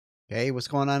Hey, what's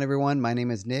going on everyone? My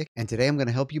name is Nick, and today I'm going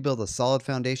to help you build a solid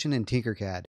foundation in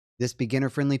Tinkercad. This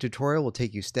beginner-friendly tutorial will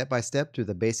take you step by step through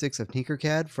the basics of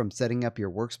Tinkercad, from setting up your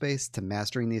workspace to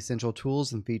mastering the essential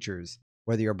tools and features.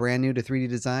 Whether you're brand new to 3D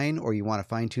design or you want to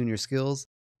fine-tune your skills,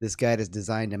 this guide is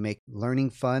designed to make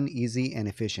learning fun, easy, and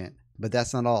efficient. But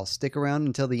that's not all. Stick around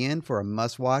until the end for a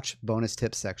must-watch bonus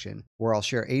tips section, where I'll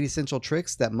share 8 essential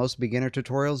tricks that most beginner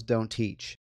tutorials don't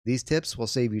teach. These tips will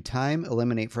save you time,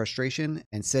 eliminate frustration,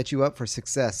 and set you up for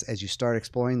success as you start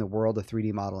exploring the world of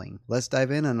 3D modeling. Let's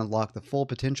dive in and unlock the full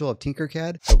potential of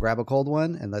Tinkercad, so grab a cold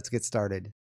one and let's get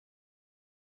started.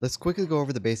 Let's quickly go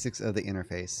over the basics of the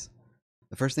interface.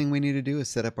 The first thing we need to do is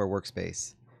set up our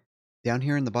workspace. Down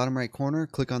here in the bottom right corner,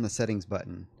 click on the settings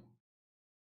button.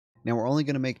 Now we're only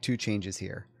going to make 2 changes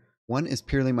here. One is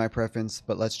purely my preference,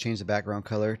 but let's change the background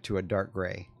color to a dark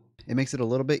gray. It makes it a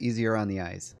little bit easier on the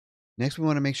eyes. Next, we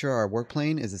want to make sure our work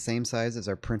plane is the same size as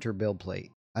our printer build plate.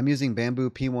 I'm using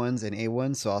BAMBU P1s and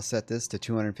A1s, so I'll set this to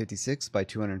 256 by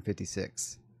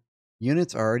 256.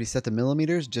 Units are already set to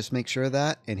millimeters, just make sure of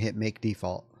that and hit Make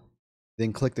Default.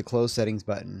 Then click the Close Settings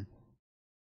button.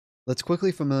 Let's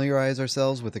quickly familiarize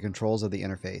ourselves with the controls of the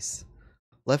interface.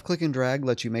 Left click and drag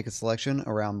lets you make a selection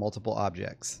around multiple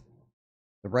objects.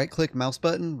 The right-click mouse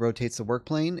button rotates the work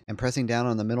plane, and pressing down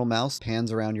on the middle mouse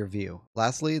pans around your view.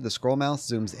 Lastly, the scroll mouse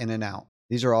zooms in and out.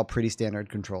 These are all pretty standard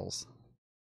controls.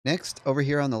 Next, over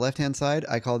here on the left-hand side,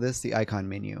 I call this the icon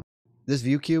menu. This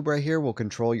view cube right here will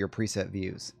control your preset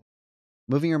views.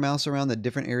 Moving your mouse around the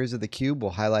different areas of the cube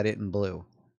will highlight it in blue.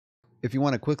 If you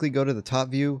want to quickly go to the top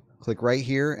view, click right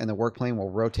here and the work plane will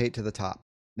rotate to the top.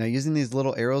 Now using these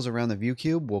little arrows around the view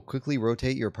cube will quickly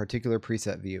rotate your particular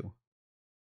preset view.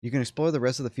 You can explore the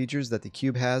rest of the features that the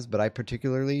cube has, but I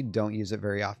particularly don't use it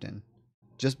very often.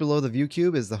 Just below the view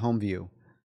cube is the home view.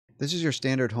 This is your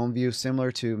standard home view,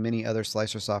 similar to many other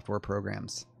slicer software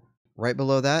programs. Right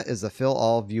below that is the Fill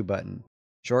All view button.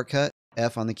 Shortcut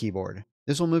F on the keyboard.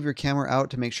 This will move your camera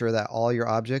out to make sure that all your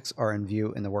objects are in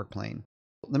view in the work plane.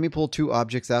 Let me pull 2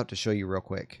 objects out to show you real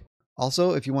quick.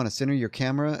 Also, if you want to center your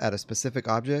camera at a specific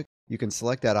object, you can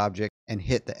select that object and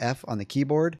hit the F on the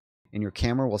keyboard, and your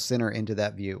camera will center into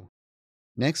that view.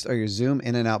 Next are your zoom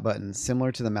in and out buttons,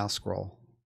 similar to the mouse scroll.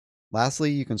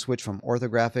 Lastly, you can switch from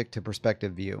orthographic to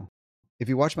perspective view. If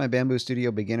you watch my BAMBU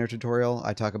Studio beginner tutorial,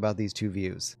 I talk about these 2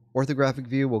 views. Orthographic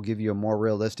view will give you a more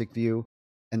realistic view,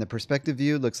 and the perspective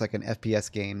view looks like an FPS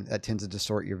game that tends to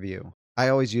distort your view. I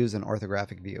always use an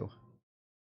orthographic view.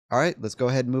 Alright, let's go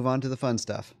ahead and move on to the fun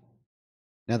stuff.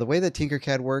 Now the way that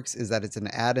Tinkercad works is that it's an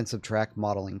add and subtract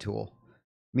modeling tool.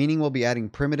 Meaning we'll be adding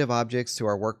primitive objects to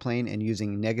our work plane and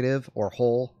using negative or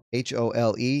whole,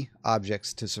 HOLE,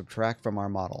 objects to subtract from our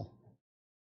model.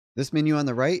 This menu on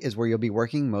the right is where you'll be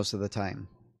working most of the time.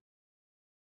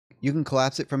 You can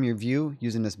collapse it from your view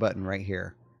using this button right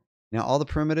here. Now all the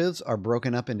primitives are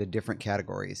broken up into different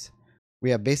categories. We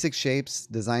have basic shapes,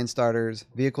 design starters,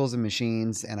 vehicles and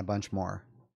machines, and a bunch more.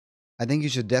 I think you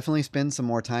should definitely spend some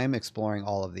more time exploring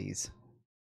all of these.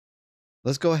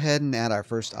 Let's go ahead and add our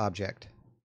first object.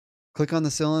 Click on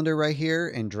the cylinder right here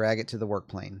and drag it to the work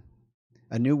plane.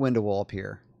 A new window will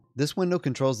appear. This window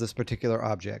controls this particular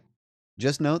object.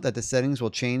 Just note that the settings will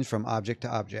change from object to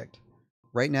object.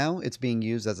 Right now, it's being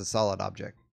used as a solid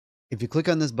object. If you click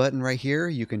on this button right here,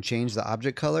 you can change the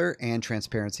object color and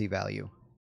transparency value.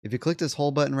 If you click this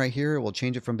whole button right here, it will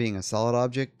change it from being a solid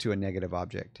object to a negative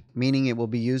object, meaning it will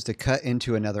be used to cut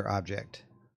into another object.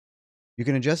 You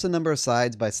can adjust the number of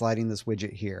sides by sliding this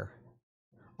widget here.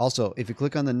 Also, if you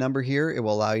click on the number here, it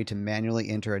will allow you to manually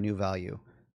enter a new value.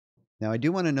 Now I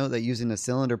do want to note that using the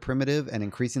cylinder primitive and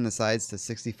increasing the sides to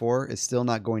 64 is still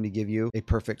not going to give you a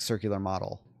perfect circular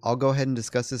model. I'll go ahead and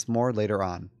discuss this more later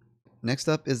on. Next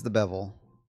up is the bevel.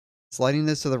 Sliding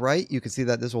this to the right, you can see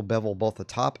that this will bevel both the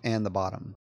top and the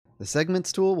bottom. The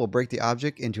segments tool will break the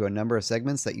object into a number of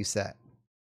segments that you set.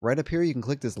 Right up here you can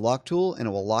click this lock tool and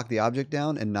it will lock the object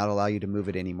down and not allow you to move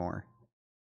it anymore.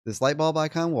 This light bulb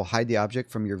icon will hide the object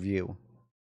from your view.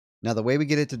 Now the way we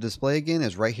get it to display again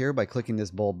is right here by clicking this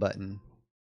bulb button.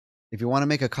 If you want to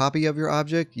make a copy of your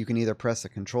object, you can either press the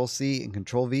Ctrl+C and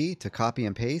Ctrl+V to copy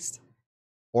and paste,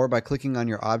 or by clicking on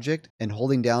your object and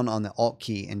holding down on the Alt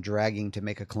key and dragging to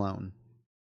make a clone.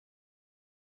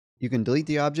 You can delete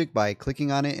the object by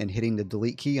clicking on it and hitting the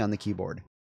Delete key on the keyboard.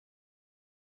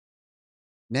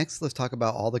 Next, let's talk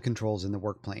about all the controls in the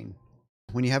work plane.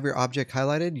 When you have your object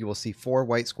highlighted, you will see 4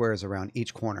 white squares around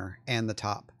each corner and the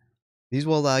top. These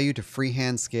will allow you to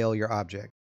freehand scale your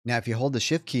object. Now if you hold the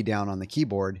Shift key down on the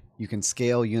keyboard, you can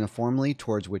scale uniformly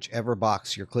towards whichever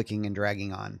box you're clicking and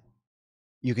dragging on.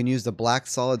 You can use the black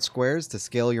solid squares to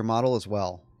scale your model as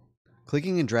well.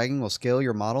 Clicking and dragging will scale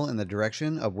your model in the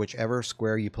direction of whichever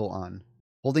square you pull on.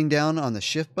 Holding down on the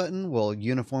Shift button will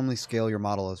uniformly scale your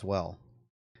model as well.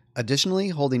 Additionally,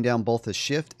 holding down both the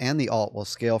Shift and the Alt will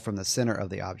scale from the center of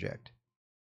the object.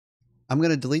 I'm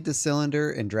going to delete the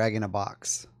cylinder and drag in a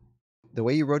box. The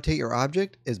way you rotate your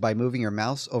object is by moving your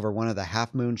mouse over one of the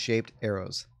half-moon shaped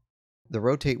arrows. The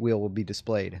rotate wheel will be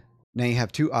displayed. Now you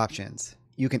have two options.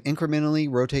 You can incrementally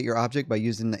rotate your object by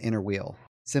using the inner wheel.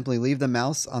 Simply leave the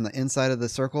mouse on the inside of the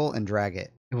circle and drag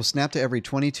it. It will snap to every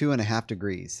 22.5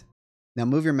 degrees. Now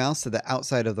move your mouse to the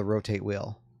outside of the rotate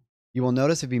wheel. You will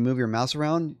notice if you move your mouse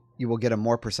around, you will get a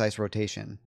more precise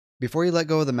rotation. Before you let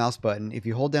go of the mouse button, if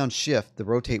you hold down Shift, the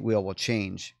rotate wheel will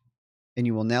change, and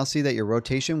you will now see that your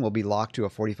rotation will be locked to a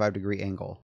 45-degree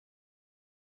angle.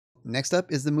 Next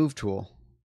up is the Move tool.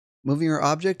 Moving your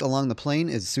object along the plane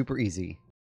is super easy.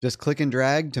 Just click and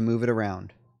drag to move it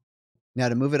around. Now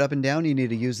to move it up and down, you need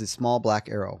to use the small black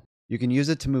arrow. You can use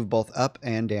it to move both up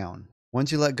and down.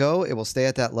 Once you let go, it will stay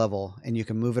at that level, and you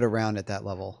can move it around at that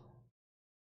level.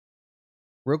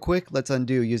 Real quick, let's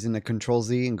undo using the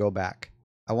Ctrl-Z and go back.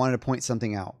 I wanted to point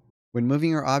something out. When moving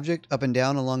your object up and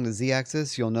down along the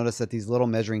Z-axis, you'll notice that these little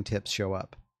measuring tips show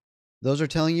up. Those are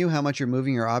telling you how much you're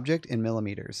moving your object in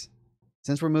millimeters.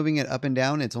 Since we're moving it up and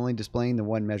down, it's only displaying the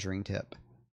one measuring tip.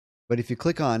 But if you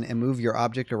click on and move your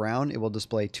object around, it will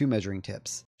display two measuring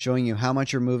tips, showing you how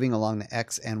much you're moving along the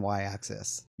X and Y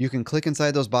axis. You can click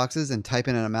inside those boxes and type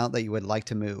in an amount that you would like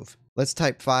to move. Let's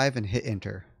type 5 and hit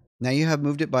enter. Now you have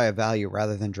moved it by a value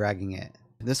rather than dragging it.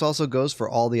 This also goes for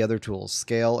all the other tools,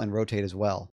 scale and rotate as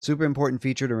well. Super important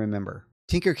feature to remember.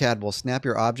 Tinkercad will snap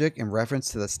your object in reference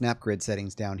to the snap grid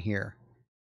settings down here.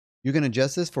 You can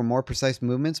adjust this for more precise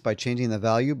movements by changing the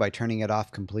value by turning it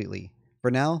off completely. For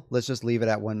now, let's just leave it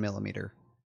at 1 millimeter.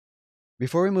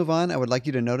 Before we move on, I would like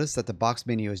you to notice that the box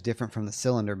menu is different from the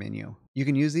cylinder menu. You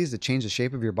can use these to change the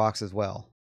shape of your box as well.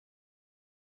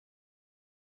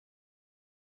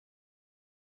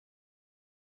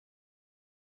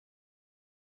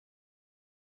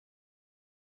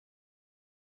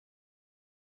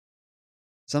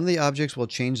 Some of the objects will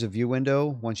change the view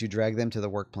window once you drag them to the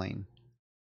work plane.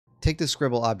 Take the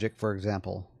scribble object for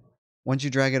example. Once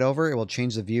you drag it over, it will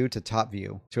change the view to top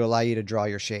view to allow you to draw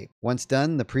your shape. Once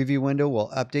done, the preview window will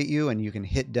update you and you can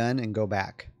hit done and go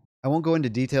back. I won't go into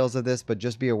details of this, but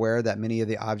just be aware that many of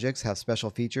the objects have special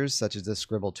features such as this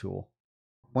scribble tool.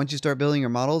 Once you start building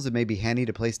your models, it may be handy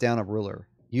to place down a ruler.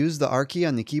 Use the R key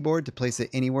on the keyboard to place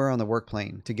it anywhere on the work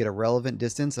plane to get a relevant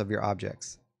distance of your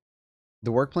objects.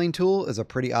 The work plane tool is a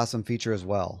pretty awesome feature as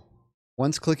well.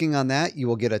 Once clicking on that, you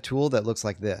will get a tool that looks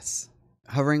like this.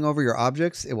 Hovering over your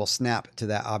objects, it will snap to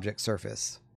that object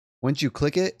surface. Once you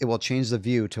click it, it will change the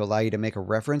view to allow you to make a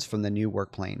reference from the new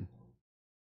work plane.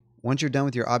 Once you're done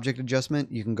with your object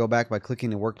adjustment, you can go back by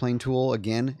clicking the work plane tool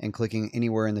again and clicking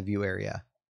anywhere in the view area.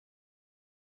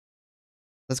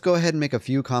 Let's go ahead and make a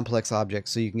few complex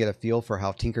objects so you can get a feel for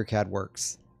how Tinkercad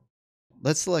works.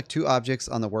 Let's select two objects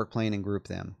on the work plane and group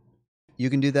them. You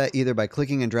can do that either by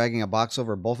clicking and dragging a box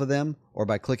over both of them, or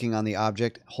by clicking on the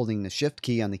object, holding the Shift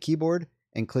key on the keyboard,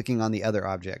 and clicking on the other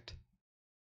object.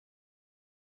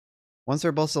 Once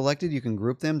they're both selected, you can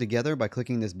group them together by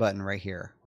clicking this button right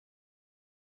here.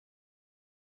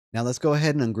 Now let's go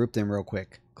ahead and ungroup them real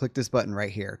quick. Click this button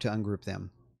right here to ungroup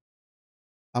them.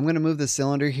 I'm going to move the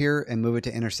cylinder here and move it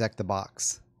to intersect the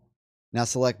box. Now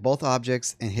select both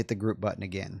objects and hit the group button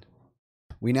again.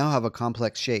 We now have a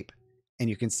complex shape, and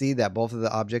you can see that both of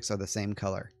the objects are the same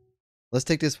color. Let's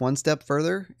take this one step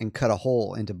further and cut a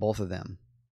hole into both of them.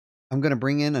 I'm going to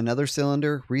bring in another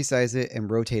cylinder, resize it,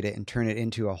 and rotate it and turn it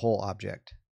into a hole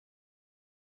object.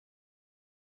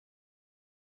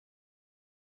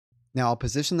 Now I'll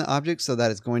position the object so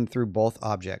that it's going through both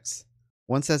objects.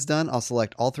 Once that's done, I'll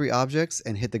select all three objects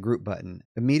and hit the group button.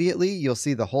 Immediately, you'll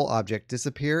see the whole object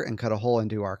disappear and cut a hole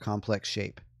into our complex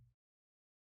shape.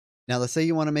 Now let's say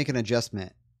you want to make an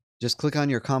adjustment. Just click on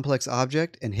your complex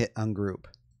object and hit ungroup.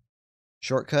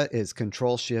 Shortcut is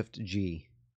Ctrl-Shift-G.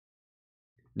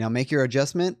 Now make your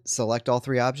adjustment, select all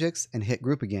three objects, and hit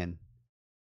group again.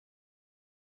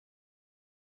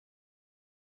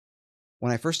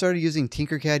 When I first started using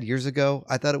Tinkercad years ago,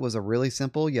 I thought it was a really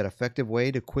simple yet effective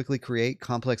way to quickly create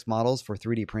complex models for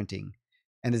 3D printing,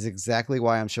 and is exactly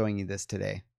why I'm showing you this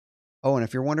today. Oh, and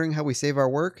if you're wondering how we save our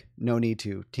work, no need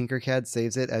to. Tinkercad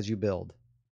saves it as you build.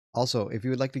 Also, if you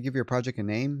would like to give your project a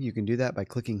name, you can do that by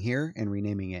clicking here and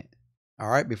renaming it.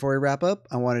 Alright, before we wrap up,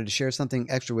 I wanted to share something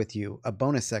extra with you, a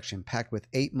bonus section packed with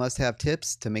 8 must-have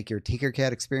tips to make your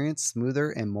Tinkercad experience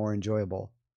smoother and more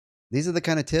enjoyable. These are the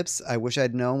kind of tips I wish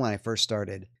I'd known when I first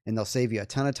started, and they'll save you a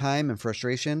ton of time and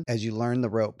frustration as you learn the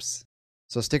ropes.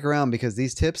 So stick around because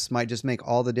these tips might just make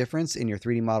all the difference in your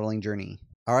 3D modeling journey.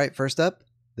 Alright, first up,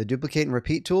 the duplicate and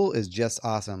repeat tool is just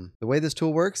awesome. The way this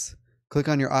tool works, click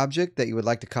on your object that you would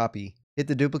like to copy. Hit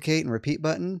the duplicate and repeat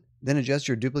button, then adjust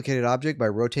your duplicated object by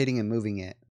rotating and moving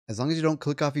it. As long as you don't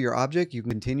click off of your object, you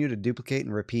can continue to duplicate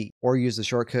and repeat, or use the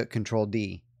shortcut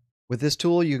Ctrl-D. With this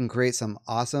tool, you can create some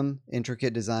awesome,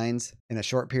 intricate designs in a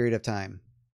short period of time.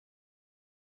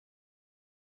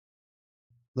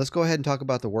 Let's go ahead and talk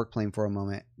about the work plane for a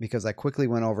moment, because I quickly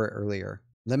went over it earlier.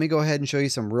 Let me go ahead and show you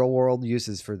some real-world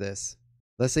uses for this.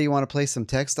 Let's say you want to place some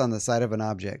text on the side of an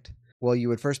object. Well, you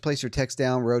would first place your text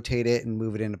down, rotate it, and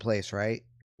move it into place, right?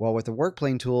 Well, with the work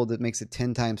plane tool, that makes it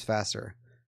 10 times faster.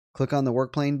 Click on the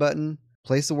work plane button,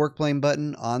 place the work plane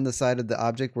button on the side of the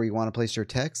object where you want to place your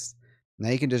text. Now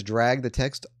you can just drag the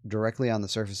text directly on the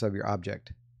surface of your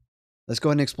object. Let's go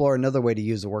ahead and explore another way to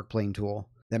use the work plane tool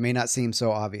that may not seem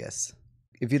so obvious.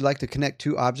 If you'd like to connect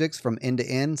two objects from end to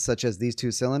end, such as these two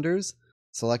cylinders,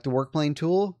 select the work plane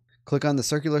tool, click on the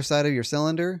circular side of your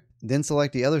cylinder, then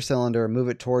select the other cylinder and move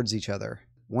it towards each other.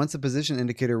 Once the position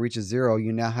indicator reaches 0,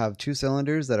 you now have two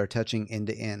cylinders that are touching end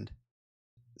to end.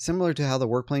 Similar to how the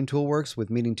work plane tool works with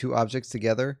meeting two objects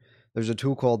together, there's a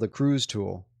tool called the cruise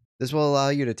tool. This will allow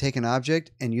you to take an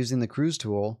object and using the cruise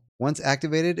tool, once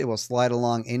activated, it will slide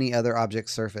along any other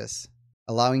object's surface,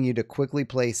 allowing you to quickly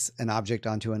place an object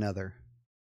onto another.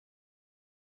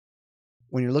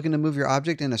 When you're looking to move your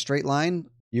object in a straight line,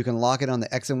 you can lock it on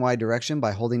the X and Y direction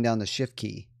by holding down the Shift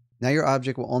key. Now your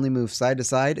object will only move side to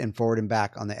side and forward and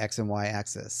back on the X and Y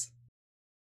axis.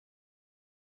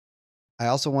 I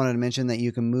also wanted to mention that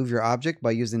you can move your object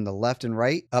by using the left and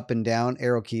right, up and down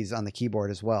arrow keys on the keyboard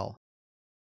as well.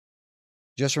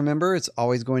 Just remember, it's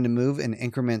always going to move in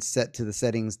increments set to the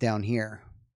settings down here.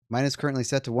 Mine is currently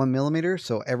set to 1 mm,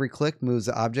 so every click moves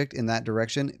the object in that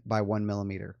direction by 1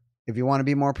 mm. If you want to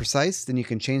be more precise, then you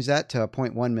can change that to a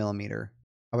 0.1 mm.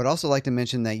 I would also like to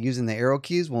mention that using the arrow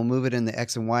keys will move it in the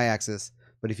X and Y axis,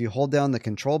 but if you hold down the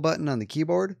control button on the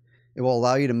keyboard, it will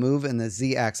allow you to move in the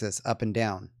Z axis up and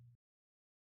down.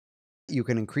 You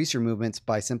can increase your movements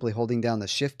by simply holding down the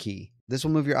Shift key. This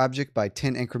will move your object by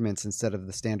 10 increments instead of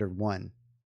the standard 1.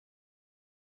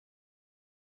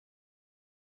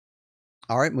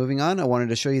 Alright, moving on, I wanted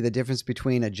to show you the difference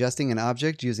between adjusting an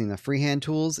object using the freehand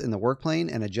tools in the work plane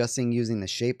and adjusting using the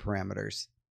shape parameters.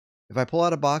 If I pull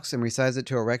out a box and resize it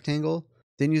to a rectangle,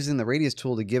 then using the radius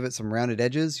tool to give it some rounded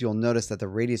edges, you'll notice that the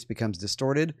radius becomes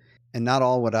distorted and not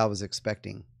all what I was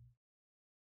expecting.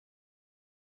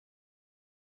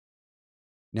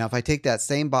 Now if I take that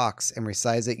same box and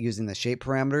resize it using the shape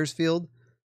parameters field,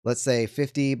 let's say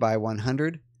 50 by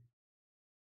 100,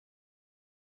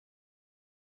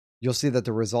 you'll see that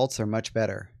the results are much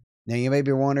better. Now you may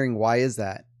be wondering, why is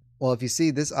that? Well, if you see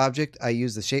this object I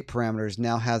use the shape parameters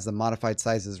now has the modified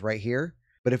sizes right here,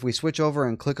 but if we switch over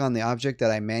and click on the object that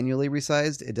I manually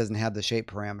resized, it doesn't have the shape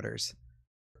parameters.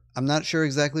 I'm not sure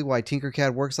exactly why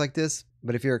Tinkercad works like this,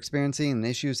 but if you're experiencing an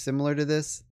issue similar to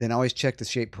this, then always check the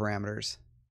shape parameters.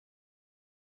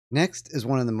 Next is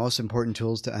one of the most important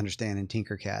tools to understand in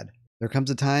Tinkercad. There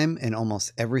comes a time in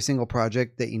almost every single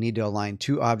project that you need to align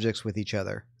two objects with each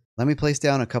other. Let me place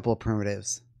down a couple of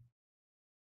primitives.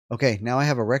 Okay, now I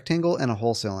have a rectangle and a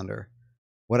whole cylinder.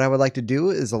 What I would like to do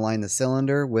is align the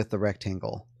cylinder with the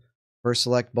rectangle. First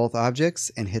select both objects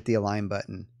and hit the align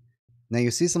button. Now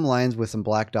you see some lines with some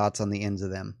black dots on the ends of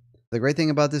them. The great thing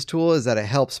about this tool is that it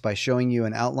helps by showing you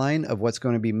an outline of what's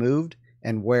going to be moved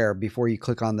and where before you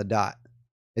click on the dot.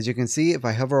 As you can see, if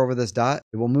I hover over this dot,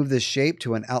 it will move this shape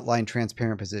to an outline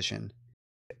transparent position.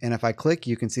 And if I click,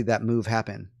 you can see that move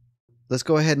happen. Let's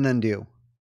go ahead and undo.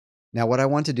 Now what I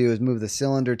want to do is move the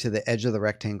cylinder to the edge of the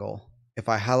rectangle. If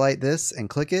I highlight this and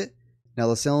click it, now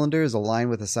the cylinder is aligned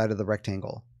with the side of the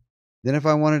rectangle. Then if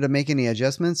I wanted to make any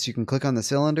adjustments, you can click on the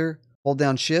cylinder, hold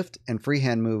down Shift, and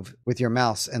freehand move with your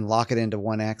mouse and lock it into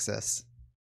one axis.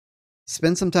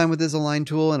 Spend some time with this align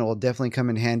tool and it will definitely come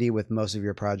in handy with most of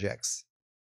your projects.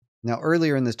 Now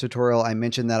earlier in this tutorial I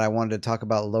mentioned that I wanted to talk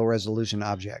about low resolution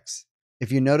objects.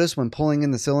 If you notice when pulling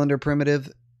in the cylinder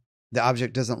primitive, the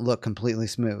object doesn't look completely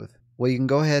smooth. Well, you can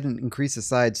go ahead and increase the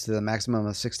sides to the maximum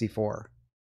of 64.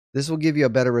 This will give you a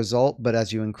better result, but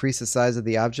as you increase the size of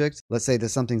the object, let's say to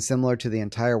something similar to the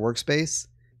entire workspace,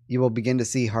 you will begin to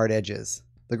see hard edges.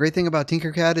 The great thing about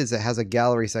Tinkercad is it has a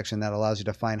gallery section that allows you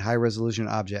to find high resolution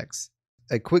objects.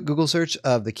 A quick Google search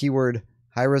of the keyword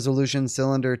high resolution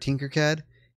cylinder Tinkercad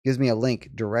gives me a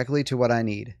link directly to what I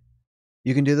need.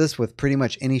 You can do this with pretty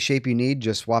much any shape you need,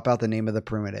 just swap out the name of the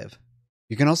primitive.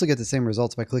 You can also get the same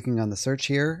results by clicking on the search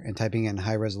here and typing in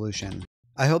high resolution.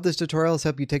 I hope this tutorial has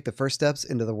helped you take the first steps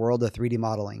into the world of 3D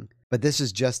modeling, but this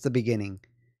is just the beginning.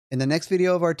 In the next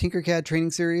video of our Tinkercad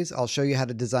training series, I'll show you how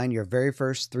to design your very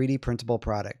first 3D printable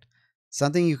product,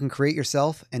 something you can create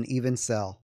yourself and even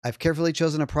sell. I've carefully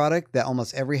chosen a product that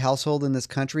almost every household in this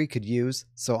country could use,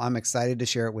 so I'm excited to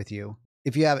share it with you.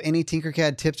 If you have any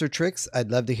Tinkercad tips or tricks, I'd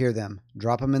love to hear them.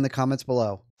 Drop them in the comments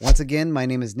below. Once again, my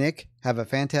name is Nick. Have a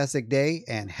fantastic day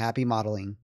and happy modeling.